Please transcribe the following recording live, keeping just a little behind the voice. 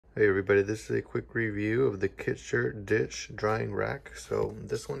Hey everybody, this is a quick review of the Kitsure dish drying rack. So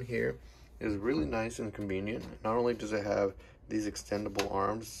this one here is really nice and convenient. Not only does it have these extendable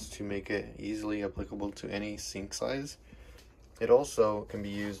arms to make it easily applicable to any sink size, it also can be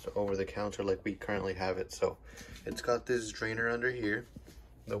used over the counter like we currently have it. So it's got this drainer under here.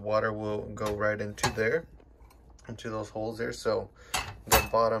 The water will go right into there, into those holes there. So the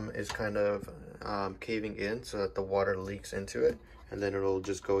bottom is kind of caving in so that the water leaks into it, and then it'll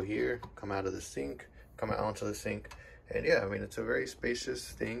just go here, come out of the sink, come out onto the sink. And yeah, I mean, it's a very spacious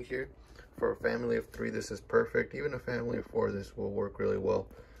thing here. For a family of 3, this is perfect. Even a family of 4, this will work really well.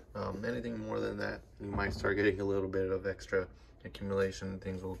 Anything more than that, you might start getting a little bit of extra accumulation.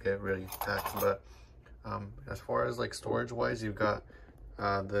 Things will get really taxed. But as far as like storage wise, you've got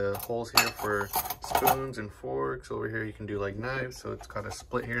the holes here for spoons and forks. Over here you can do like knives, so it's got a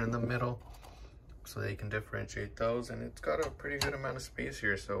split here in the middle so that you can differentiate those, and it's got a pretty good amount of space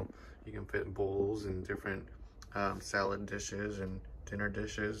here, so you can fit bowls and different salad dishes and dinner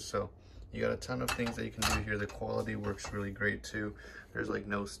dishes. So you got a ton of things that you can do here. The quality works really great too. There's like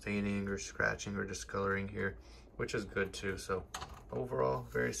no staining or scratching or discoloring here, which is good too. So overall,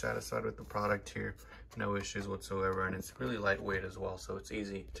 very satisfied with the product here. No issues whatsoever, and it's really lightweight as well, so it's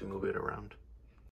easy to move it around.